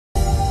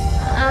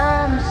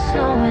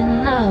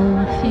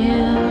love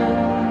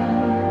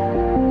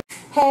you.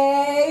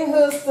 Hey,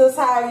 hoosters,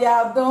 how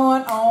y'all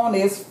doing on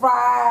this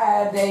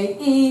Friday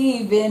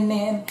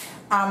evening?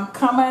 I'm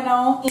coming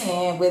on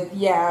in with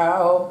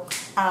y'all.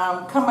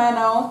 I'm coming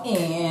on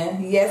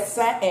in. Yes,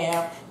 I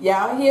am.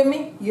 Y'all hear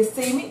me? You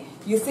see me?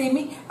 You see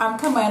me? I'm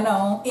coming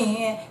on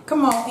in.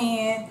 Come on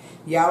in.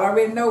 Y'all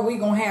already know we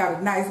gonna have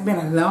a night. It's been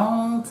a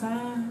long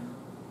time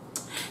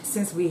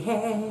since we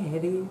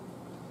had it.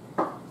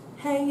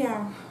 Hey,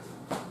 y'all.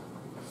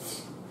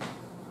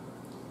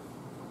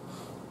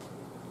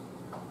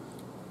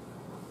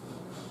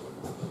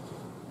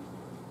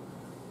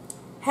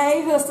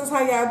 Hey, hustlers,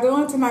 how y'all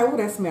doing tonight? Ooh,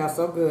 that smells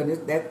so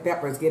good. That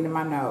pepper's getting in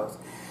my nose.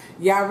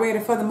 Y'all ready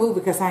for the movie?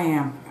 Because I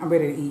am. I'm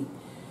ready to eat.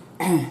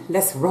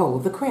 Let's roll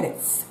the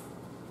credits.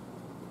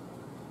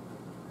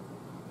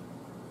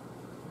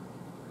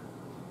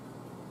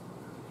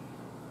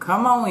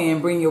 Come on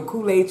in. Bring your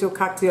Kool-Aid, your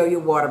cocktail,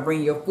 your water.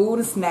 Bring your food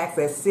and snacks.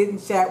 Let's sit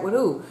and chat with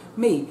who?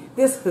 Me,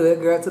 this hood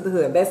girl to the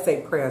hood. Let's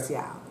say prayers,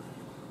 y'all.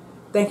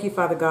 Thank you,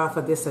 Father God,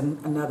 for this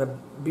another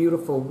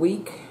beautiful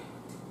week.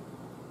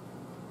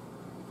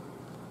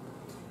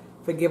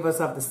 Forgive us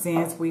of the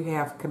sins we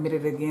have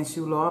committed against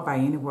you, Lord, by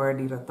any word,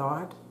 deed, or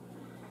thought.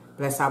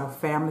 Bless our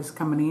families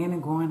coming in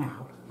and going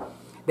out.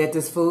 Let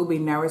this food be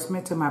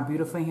nourishment to my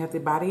beautiful and healthy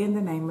body. In the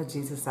name of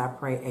Jesus, I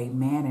pray.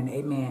 Amen and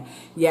amen.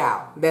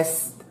 Y'all,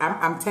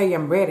 I'm telling you,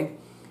 I'm ready.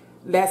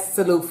 Let's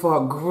salute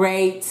for a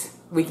great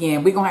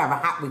weekend. We're going to have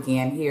a hot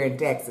weekend here in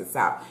Texas,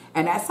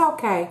 and that's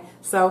okay.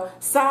 So,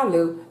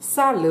 salute,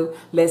 salute.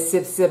 Let's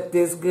sip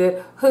this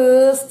good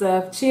hood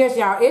stuff. Cheers,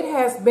 y'all. It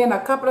has been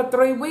a couple of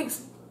 3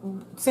 weeks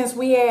since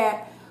we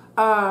had,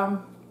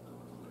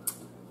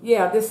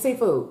 this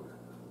seafood.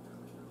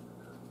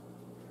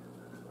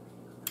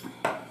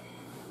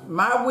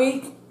 My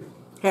week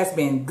has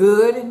been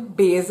good and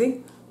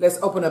busy. Let's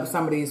open up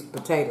some of these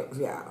potatoes,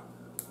 y'all.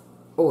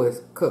 Oh,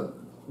 it's cooked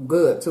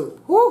good, too.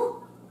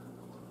 Whew.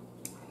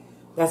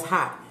 That's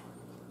hot.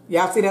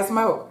 Y'all see that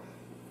smoke?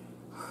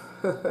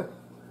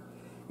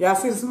 Y'all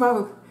see the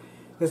smoke?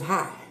 It's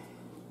hot.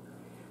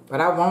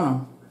 But I want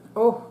them.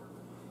 Oh,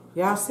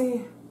 y'all see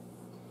it?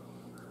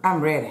 I'm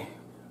ready.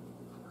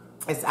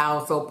 It's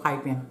also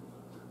piping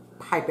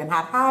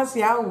hot. How's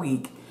y'all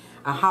week?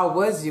 How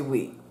was your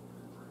week?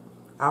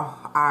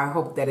 I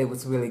hope that it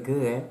was really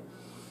good.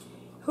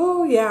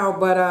 Oh, y'all,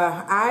 but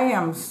I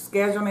am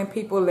scheduling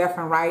people left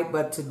and right,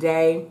 but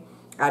today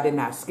I did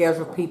not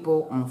schedule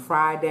people on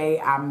Friday.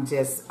 I'm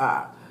just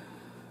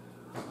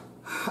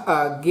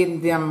getting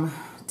them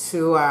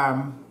to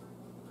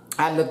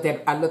I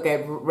look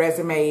at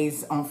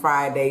resumes on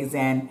Fridays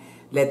and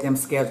let them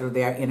schedule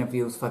their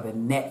interviews for the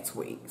next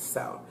week.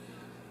 So,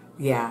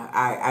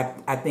 yeah,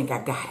 I think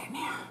I got it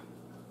now.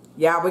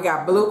 Y'all, we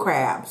got blue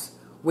crabs.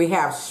 We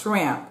have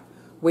shrimp.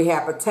 We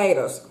have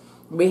potatoes.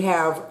 We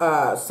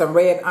have some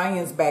red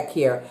onions back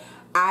here.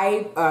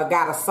 I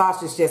got a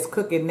sausage just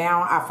cooking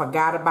now. I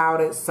forgot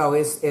about it, so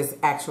it's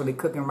actually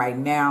cooking right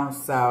now.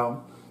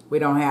 So we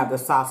don't have the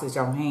sausage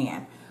on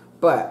hand.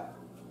 But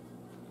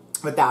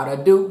without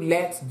ado,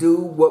 let's do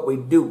what we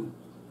do.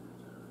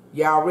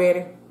 Y'all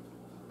ready?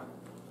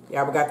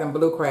 Yeah, we got them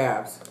blue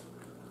crabs.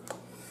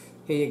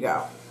 Here you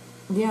go.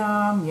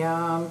 Yum,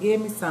 yum,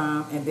 give me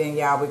some. And then,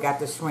 y'all, we got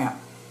the shrimp.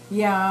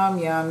 Yum,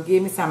 yum,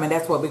 give me some. And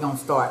that's what we're going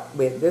to start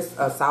with. This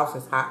sauce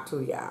is hot,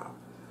 too, y'all.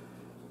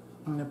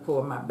 I'm going to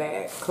pull my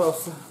bag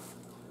closer.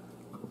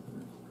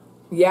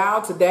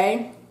 Y'all,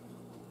 today,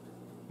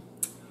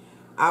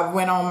 I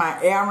went on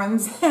my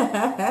errands.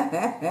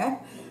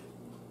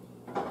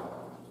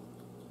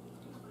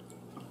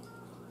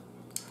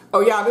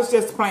 Oh, y'all, this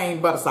is just plain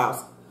butter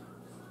sauce.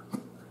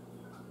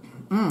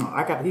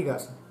 I got the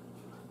hiccups.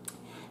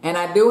 And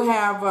I do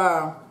have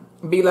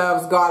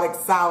Beloved's garlic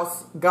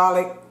sauce,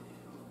 garlic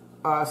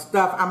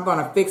stuff. I'm going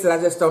to fix it.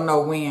 I just don't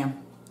know when,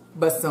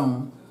 but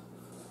soon.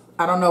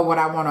 I don't know what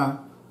I want to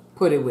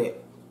put it with.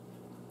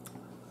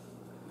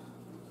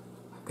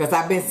 Because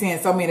I've been seeing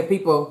so many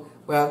people,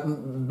 well,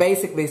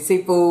 basically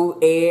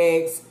seafood,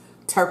 eggs,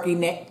 turkey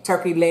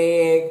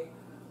leg,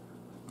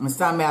 and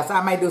something else.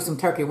 I might do some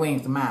turkey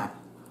wings to mine.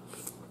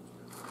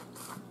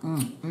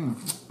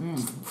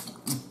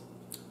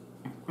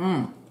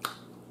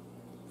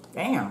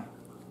 Damn.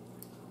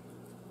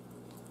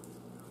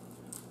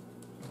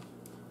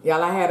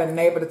 Y'all, I had a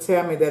neighbor to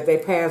tell me that they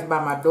pass by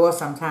my door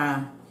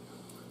sometime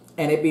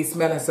and it be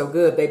smelling so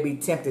good they be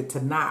tempted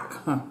to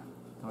knock.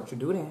 Don't you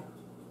do that.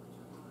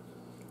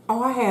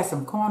 Oh, I had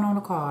some corn on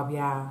the cob,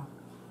 y'all.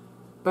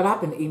 But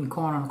I've been eating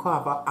corn on the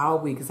cob all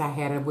week because I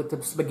had it with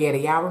the spaghetti.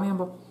 Y'all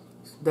remember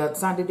the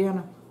Sunday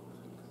dinner?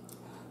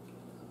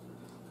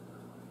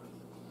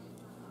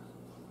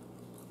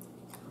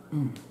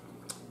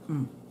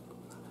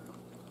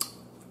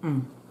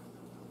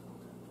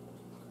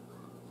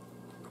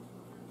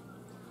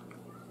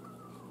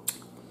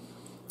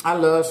 I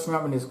love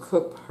shrimp when it's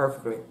cooked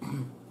perfectly.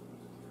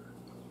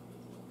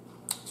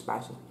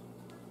 Spicy.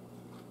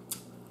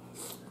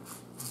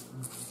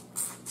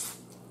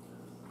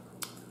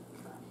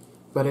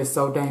 But it's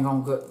so dang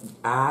on good.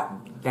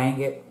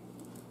 Dang it.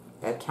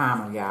 That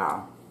timer,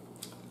 y'all.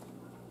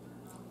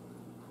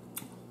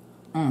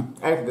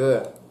 That's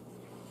good.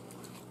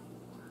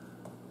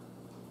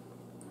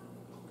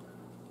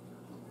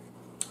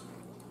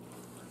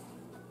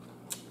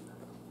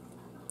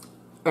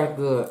 That's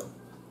good.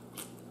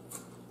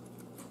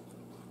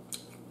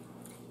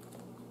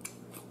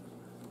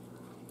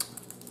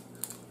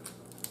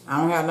 I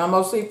don't have no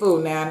more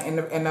seafood now in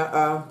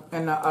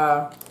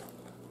the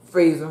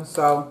freezer.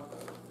 So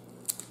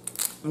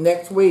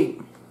next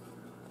week,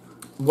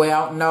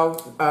 well,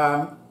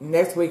 no,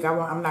 next week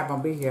I'm not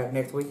gonna be here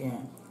next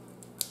weekend.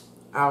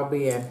 I'll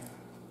be at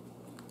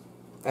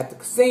the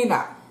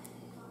casino.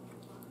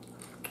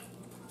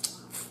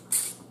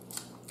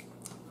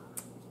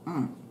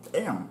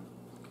 Damn,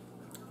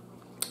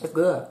 it's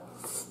good.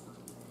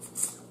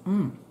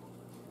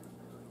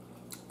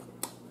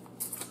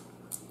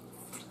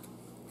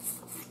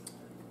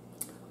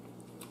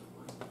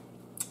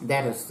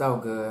 That is so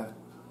good.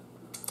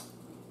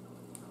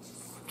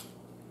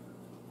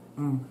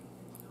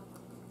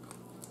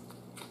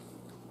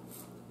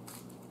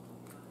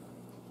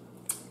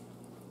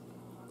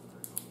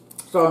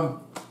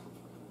 So,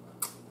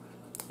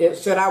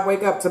 should I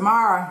wake up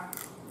tomorrow?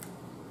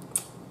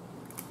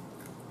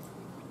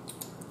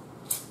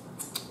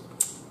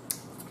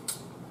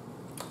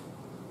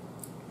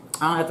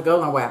 I don't have to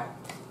go nowhere.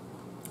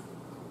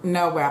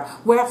 Nowhere.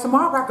 Well,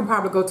 tomorrow I can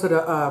probably go to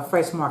the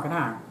Fresh Market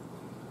Iron.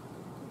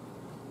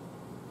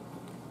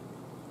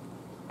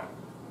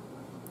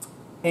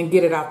 And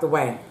get it out the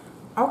way.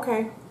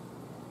 Okay.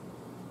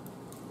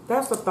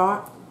 That's a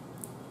thought.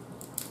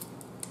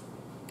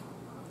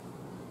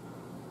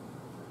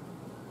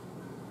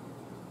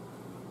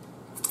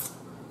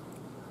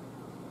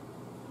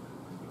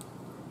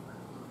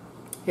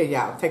 Here,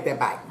 y'all. Take that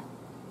bite.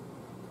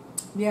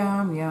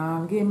 Yum,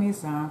 yum. Give me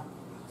some.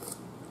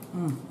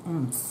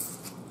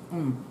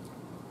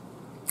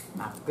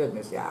 My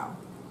goodness, y'all.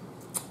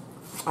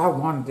 I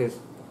wanted this.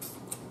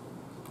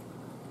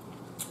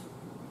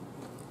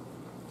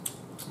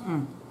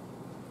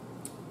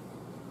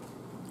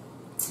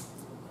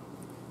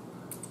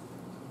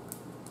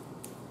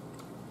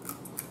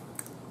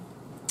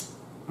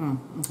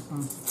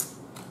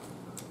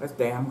 That's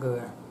damn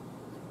good.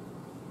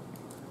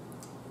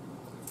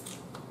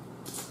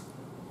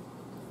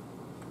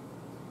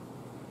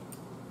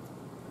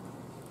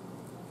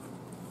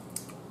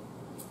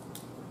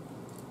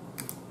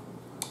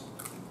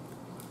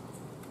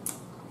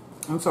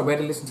 I'm so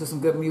ready to listen to some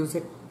good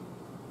music.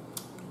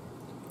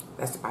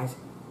 That's spicy.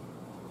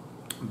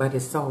 But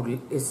it's so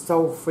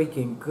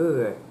freaking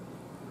good.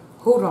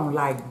 Who don't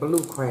like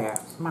blue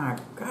crabs? My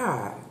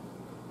God.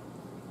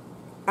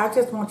 I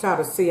just want y'all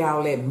to see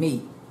all that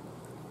meat.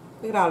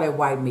 Look at all that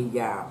white meat,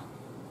 y'all.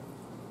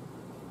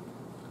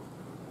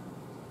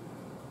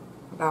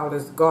 With all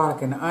this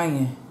garlic and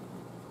onion.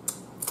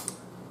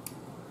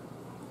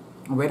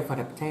 I'm ready for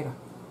that potato.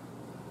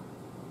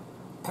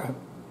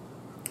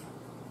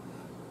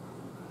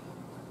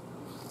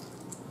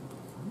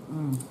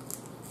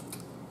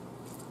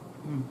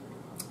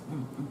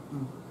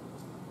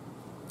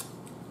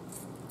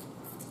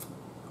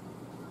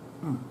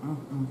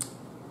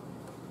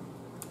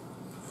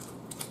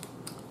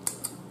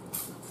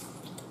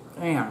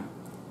 Damn.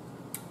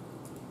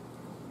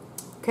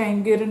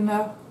 Can't get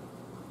enough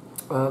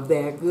of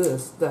that good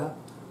stuff.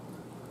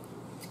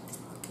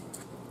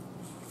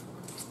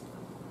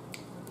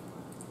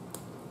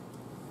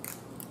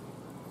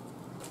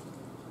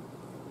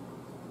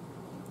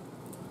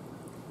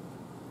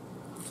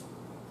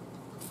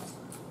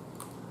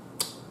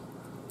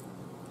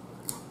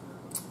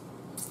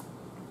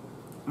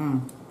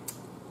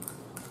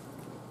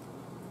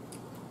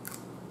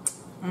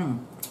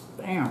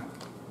 Damn.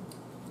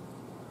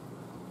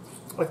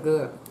 That's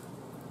good.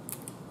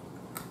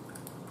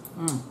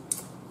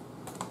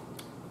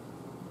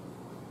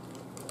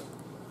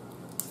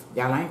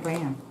 Y'all ain't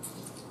playing.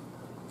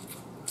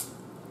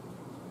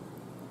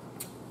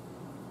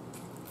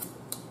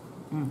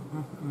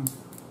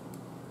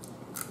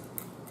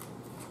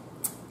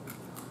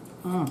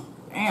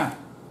 Damn.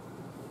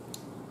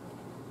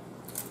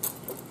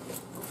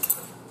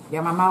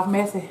 Got my mouth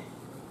messy?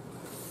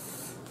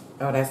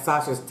 Oh, that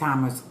sausage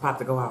timer is about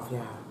to go off,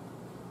 y'all.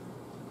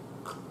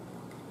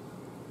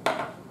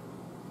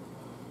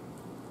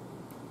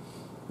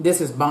 This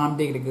is bomb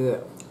diggity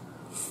good.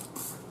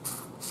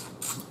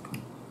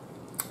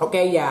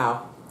 Okay,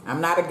 y'all. I'm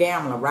not a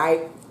gambler,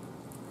 right?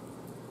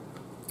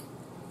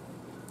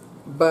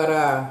 But,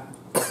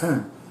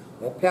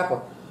 that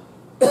pepper.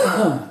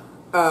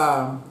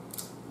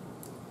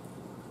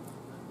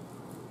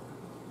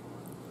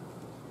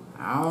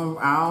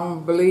 I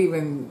don't believe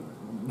in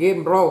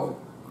getting broke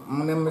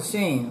on them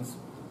machines.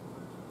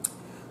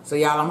 So,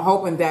 y'all, I'm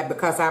hoping that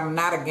because I'm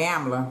not a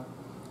gambler,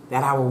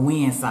 that I will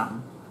win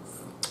something.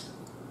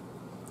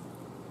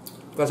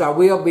 Because I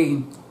will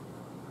be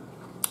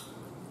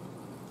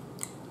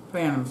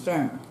playing a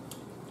machine.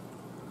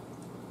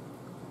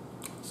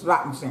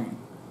 Slot machine.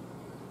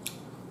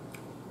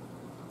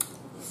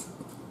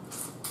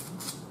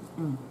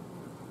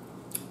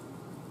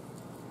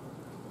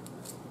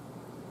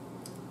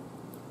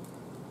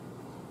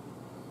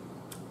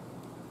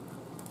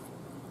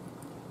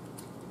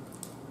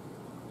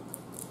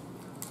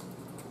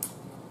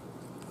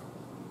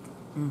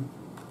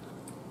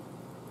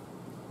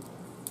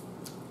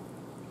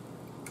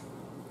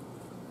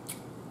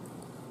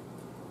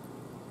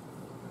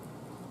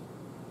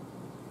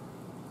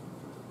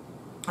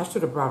 I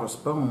should have brought a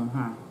spoon,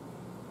 huh?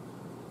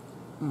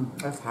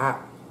 That's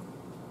hot.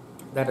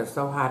 That is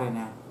so hot in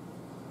there.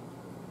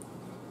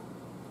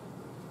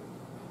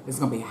 It's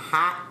gonna be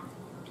hot.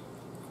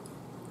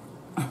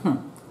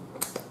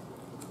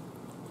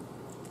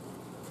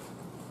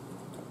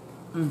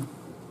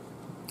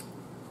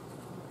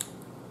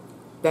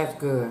 That's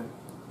good.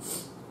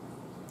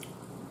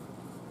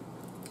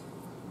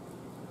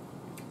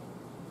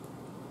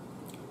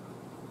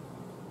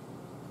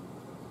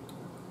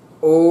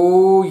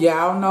 Oh,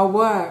 y'all know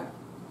what?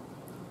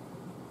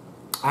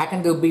 I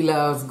can do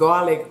B-Love's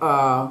garlic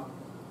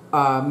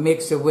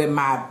mixture with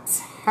my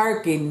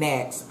turkey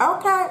necks.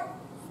 Okay.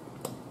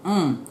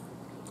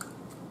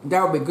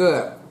 That would be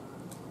good.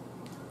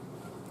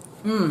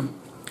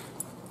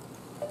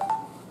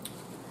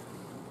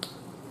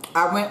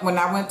 When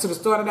I went to the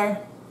store today,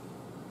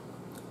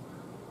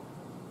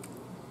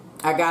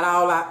 I got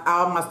all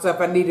my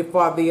stuff I needed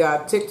for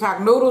the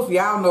TikTok noodles.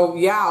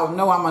 Y'all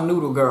know I'm a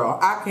noodle girl.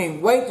 I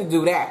can't wait to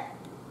do that.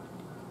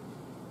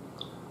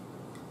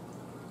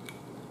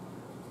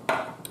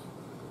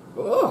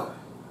 Ugh.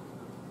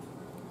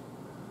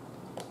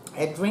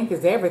 That drink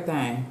is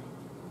everything.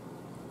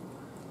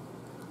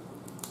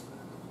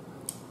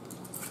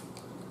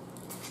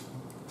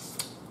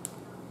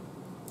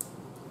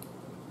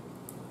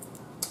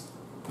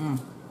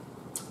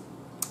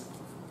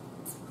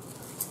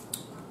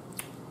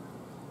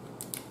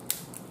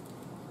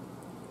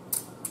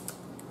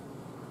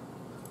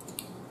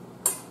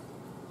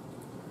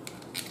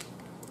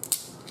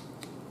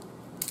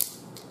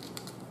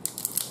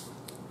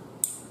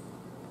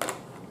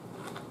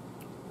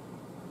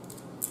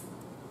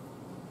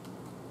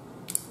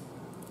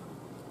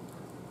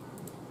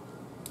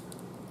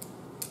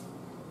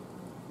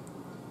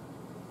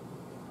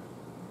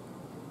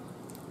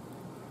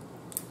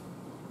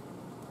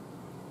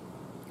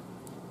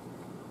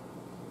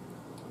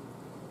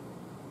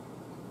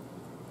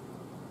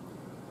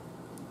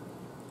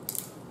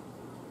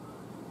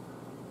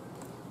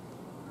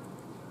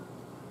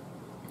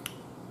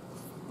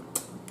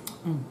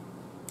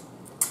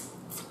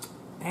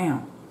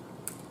 Damn.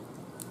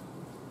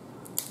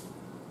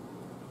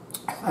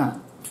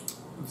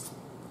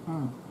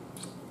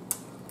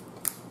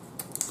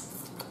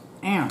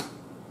 Damn.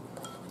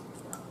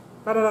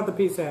 Where that other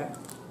piece at?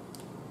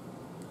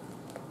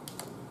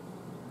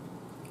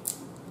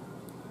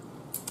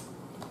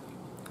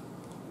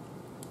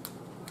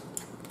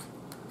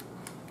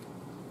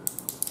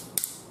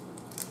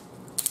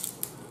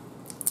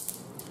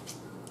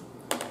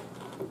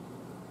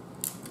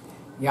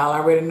 Y'all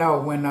already know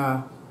when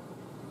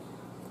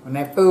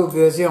that food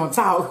good, you don't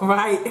talk,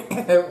 right?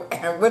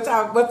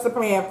 What's the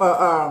plan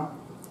for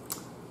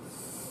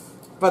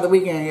the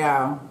weekend,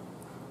 y'all?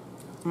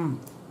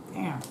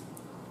 Damn.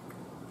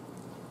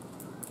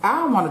 I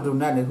don't want to do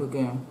nothing this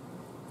weekend.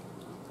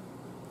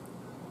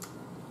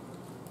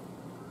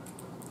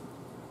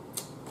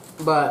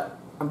 But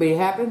I'll be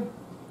happy.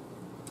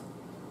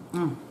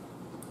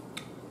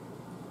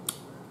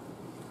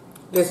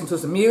 Listen to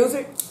some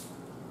music.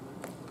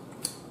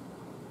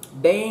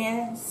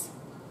 Dance.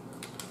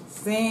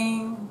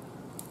 Sing.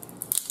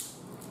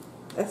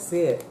 That's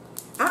it.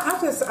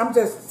 I'm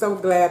just so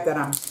glad that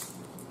I'm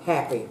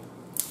happy.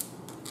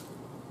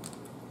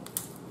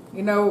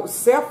 You know,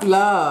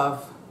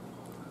 self-love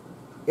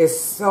is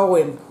so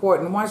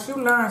important. Once you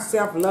learn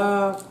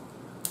self-love,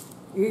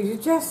 you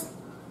just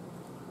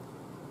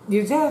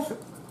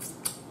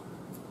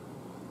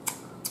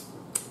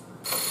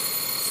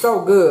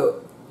so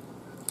good.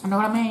 You know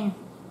what I mean?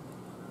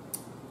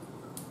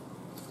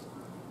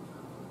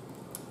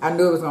 I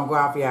knew it was gonna go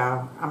off,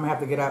 y'all. I'm gonna have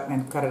to get up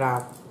and cut it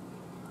off.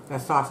 That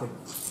sausage.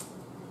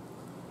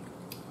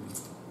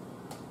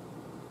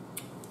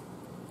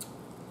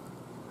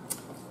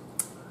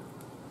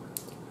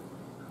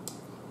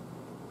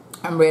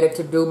 I'm ready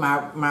to do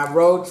my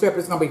road trip.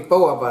 It's gonna be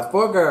 4 of us,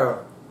 4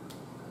 girls,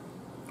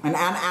 and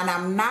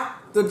I'm not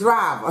the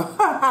driver.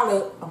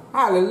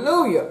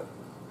 Hallelujah.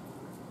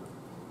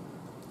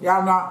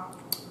 Y'all know I'm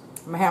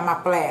gonna have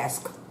my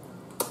flask.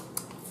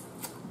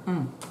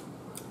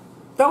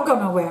 Don't go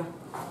nowhere.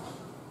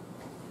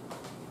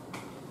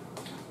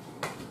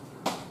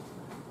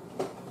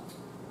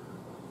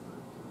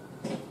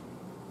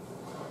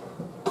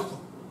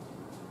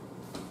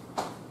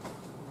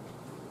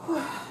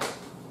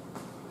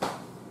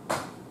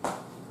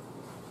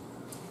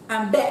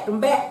 I'm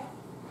back.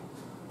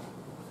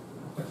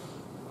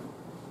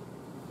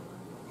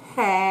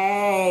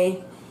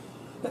 Hey.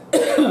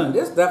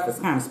 This stuff is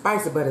kind of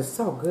spicy, but it's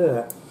so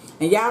good.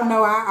 And y'all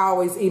know I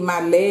always eat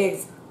my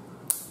legs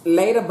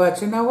later,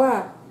 but you know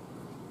what?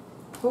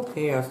 Who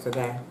cares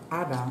today?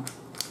 I don't.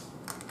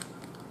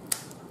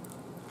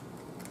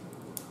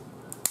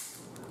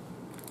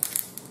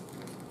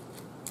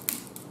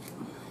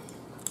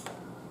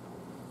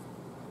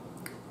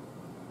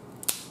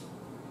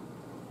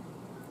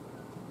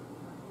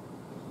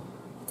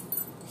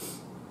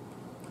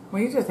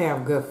 When you just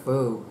have good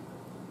food,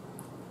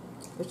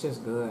 it's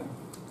just good.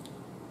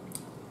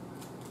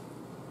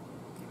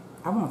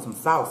 I want some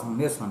sauce on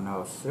this one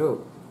though,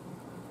 shoot.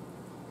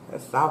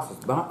 That sauce is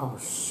bomb. Oh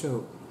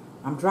shoot.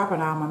 I'm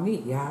dropping all my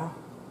meat, y'all.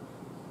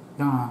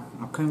 Darn,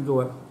 I couldn't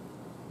do it.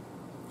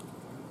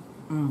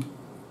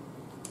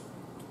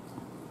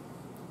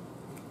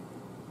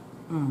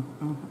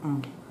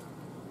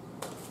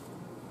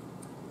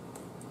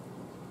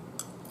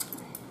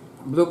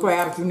 Blue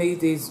crabs, you need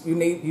these. You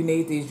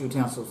need these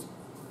utensils.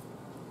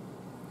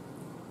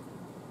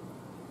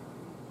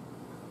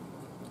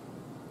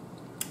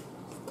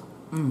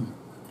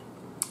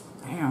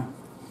 Damn.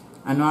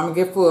 I know I'm gonna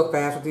get full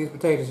fast with these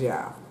potatoes,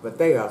 y'all, but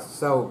they are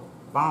so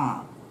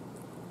bomb.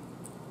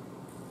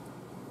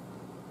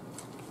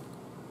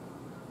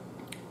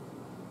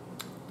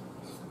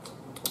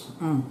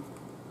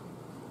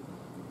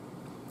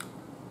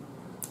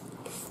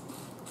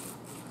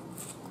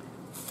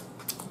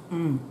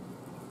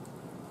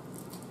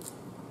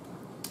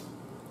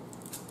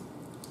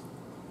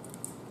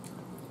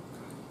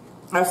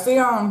 I see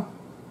on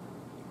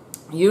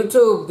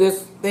YouTube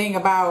this thing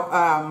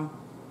about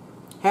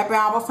happy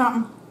hour or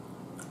something.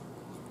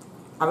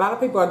 A lot of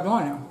people are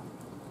doing it.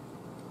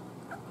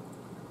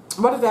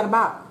 What is that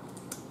about?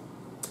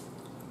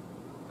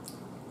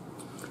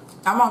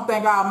 I want to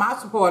thank all my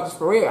supporters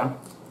for real.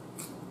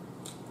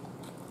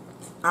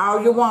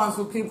 All you ones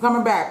who keep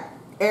coming back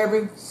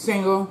every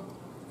single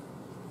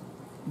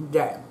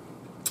day.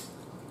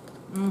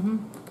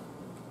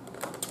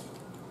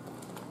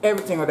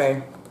 Every single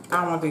day.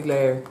 I want these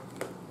legs.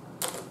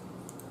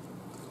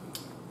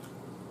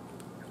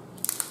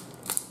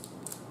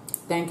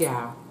 Thank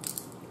y'all.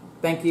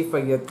 Thank you for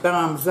your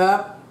thumbs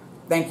up.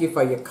 Thank you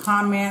for your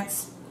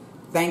comments.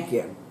 Thank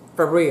you.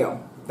 For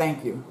real.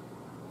 Thank you.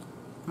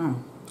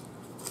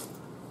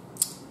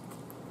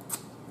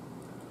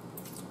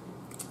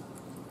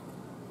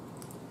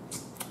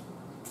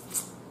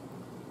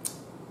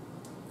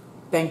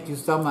 Thank you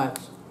so much.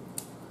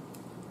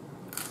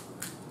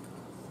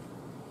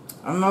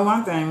 I know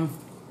one thing.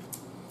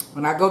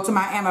 When I go to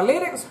my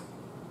analytics,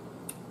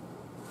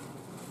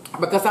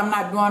 because I'm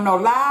not doing no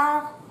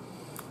live,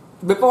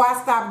 before I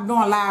stopped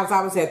doing lives,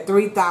 I was at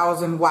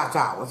 3,000 watch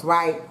hours,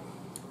 right?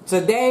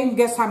 Today,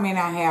 guess how many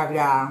I have,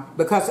 y'all?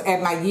 Because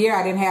at my year,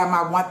 I didn't have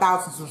my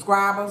 1,000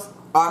 subscribers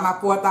or my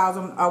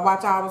 4,000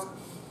 watch hours.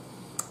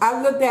 I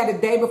looked at it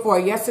the day before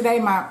yesterday,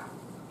 my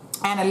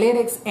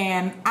analytics,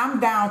 and I'm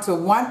down to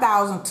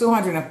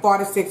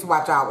 1,246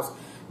 watch hours.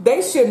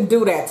 They shouldn't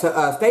do that to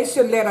us. They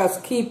should let us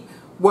keep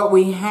what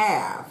we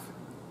have.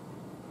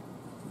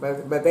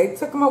 But they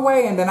took them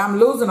away, and then I'm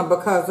losing them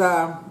because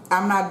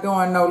I'm not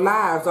doing no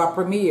lives or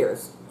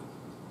premieres.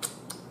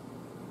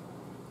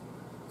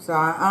 So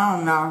I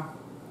don't know.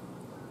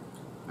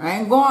 I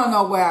ain't going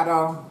nowhere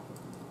though.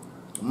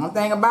 One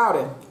thing about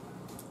it,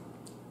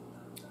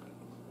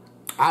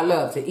 I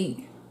love to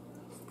eat.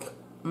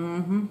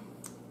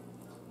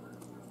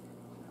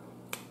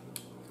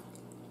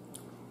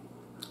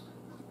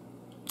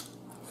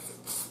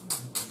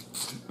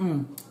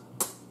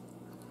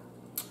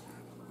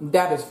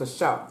 That is for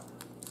sure.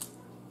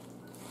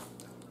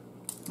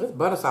 This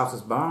butter sauce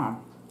is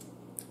bomb.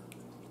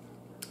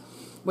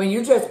 When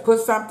you just put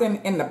something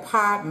in the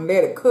pot and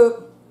let it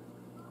cook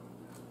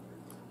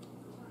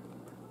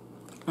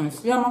and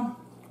simmer,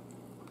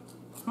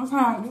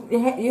 sometimes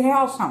you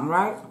have something,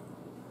 right?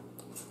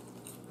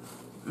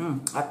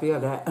 I feel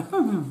that.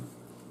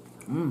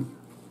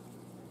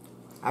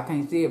 I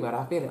can't see it, but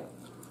I feel it.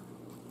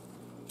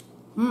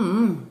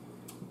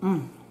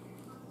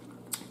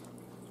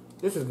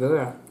 This is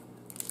good.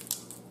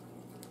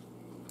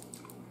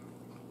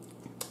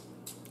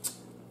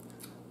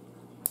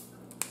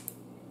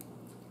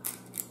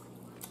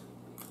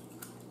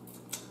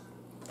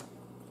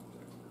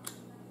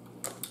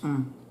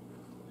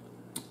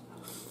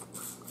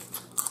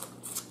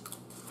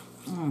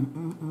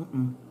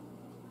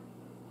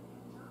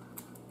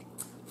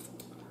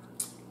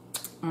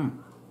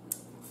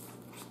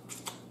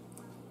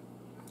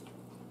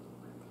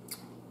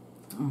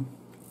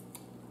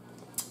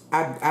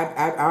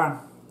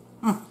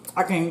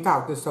 I can't even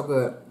talk. This is so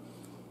good.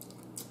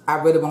 I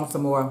really want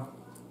some more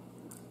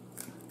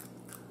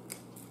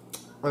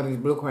of these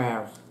blue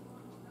crabs.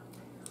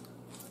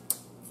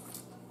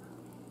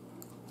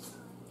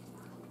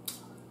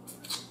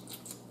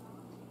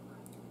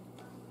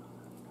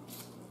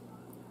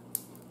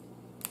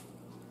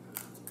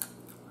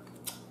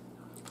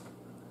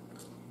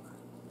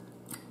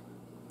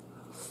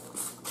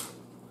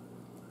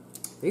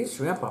 These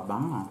shrimp are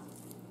bomb.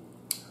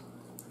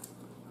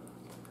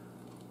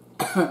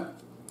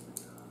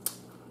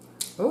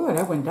 Oh,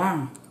 that went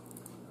down.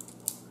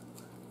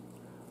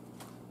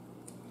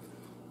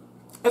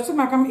 It seems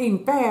like I'm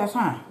eating fast,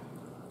 huh?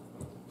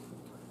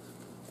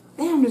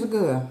 Damn, this is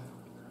good.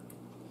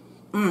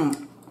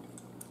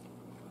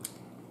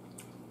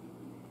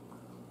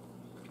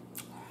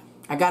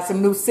 I got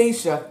some new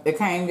seashell that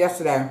came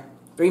yesterday.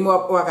 3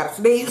 more. Oh, I got to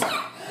sneeze.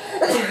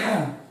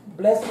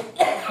 Bless me.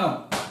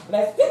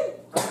 Bless me.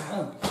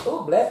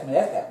 Oh, bless me.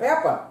 That's that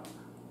pepper.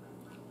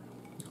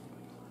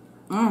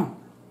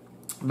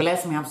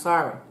 Bless me, I'm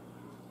sorry.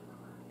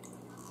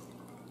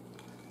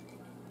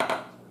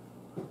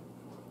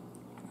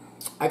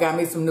 I got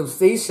me some new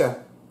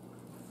Sisha.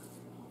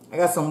 I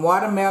got some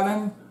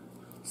watermelon,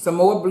 some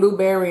more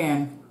blueberry,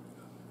 and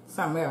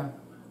something else.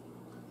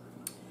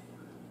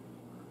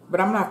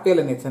 But I'm not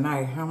feeling it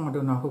tonight. I don't want to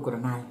do no hookah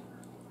tonight.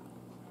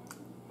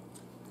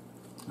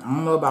 I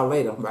don't know about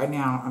later. Right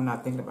now, I'm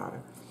not thinking about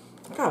it.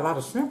 I got a lot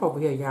of shrimp over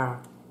here, y'all.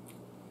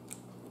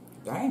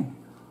 Dang.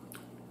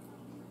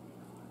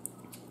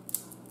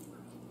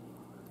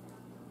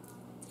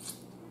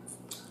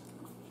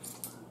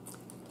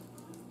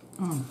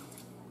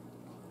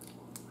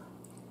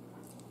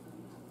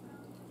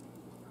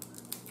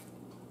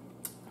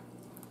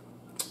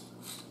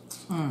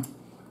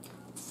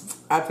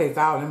 I taste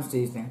all them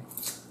seasoning.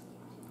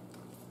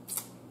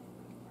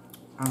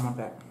 I don't want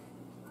that.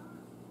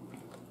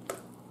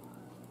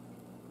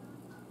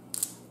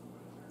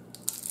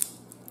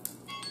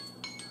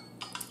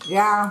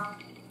 Yeah,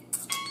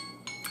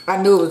 I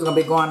knew it was gonna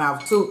be going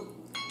off too.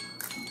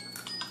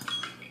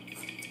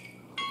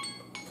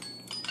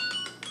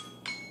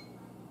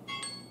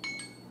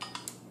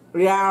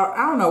 Yeah,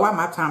 I don't know why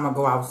my timer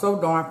go off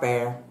so darn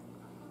fast.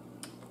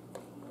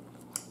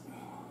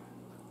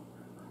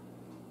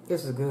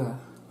 This is good.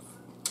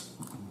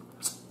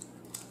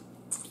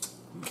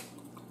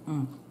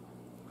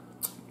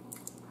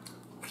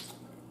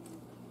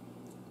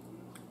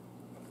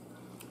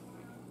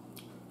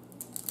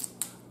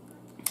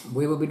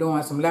 We will be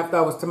doing some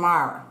leftovers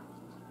tomorrow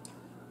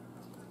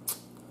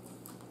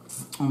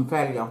on the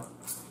patio,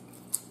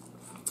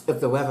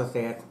 if the weather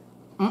says.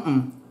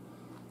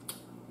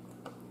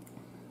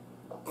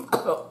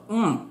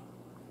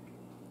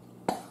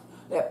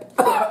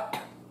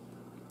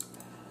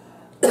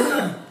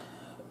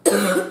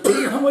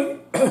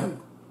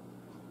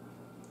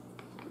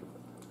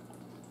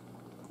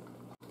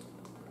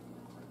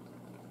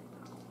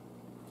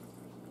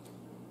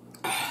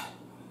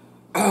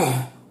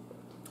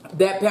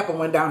 That pepper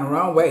went down the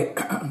wrong way.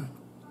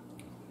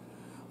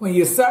 When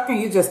you're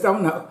sucking, you just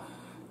don't know.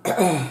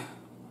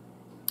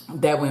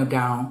 That went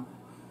down.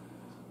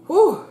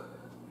 Whew.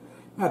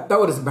 My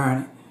throat is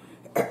burning.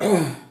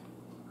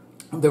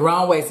 The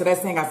wrong way. So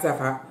that's saying I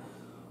said,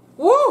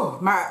 woo,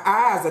 my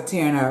eyes are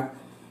tearing up.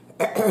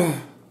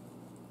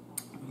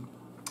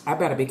 I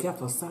better be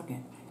careful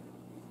sucking.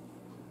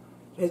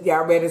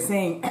 Y'all ready to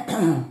sing?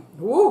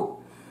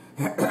 Woo.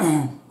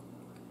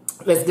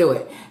 Let's do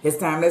it. It's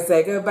time to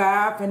say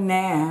goodbye for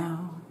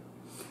now.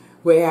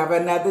 We have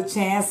another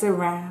chance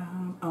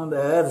around on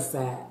the other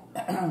side.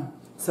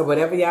 So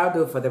whatever y'all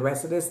do for the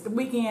rest of this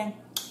weekend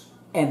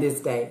and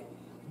this day,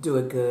 do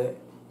it good.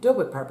 Do it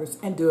with purpose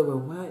and do it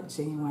with what?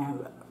 Genuine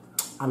love.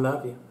 I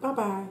love you.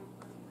 Bye-bye.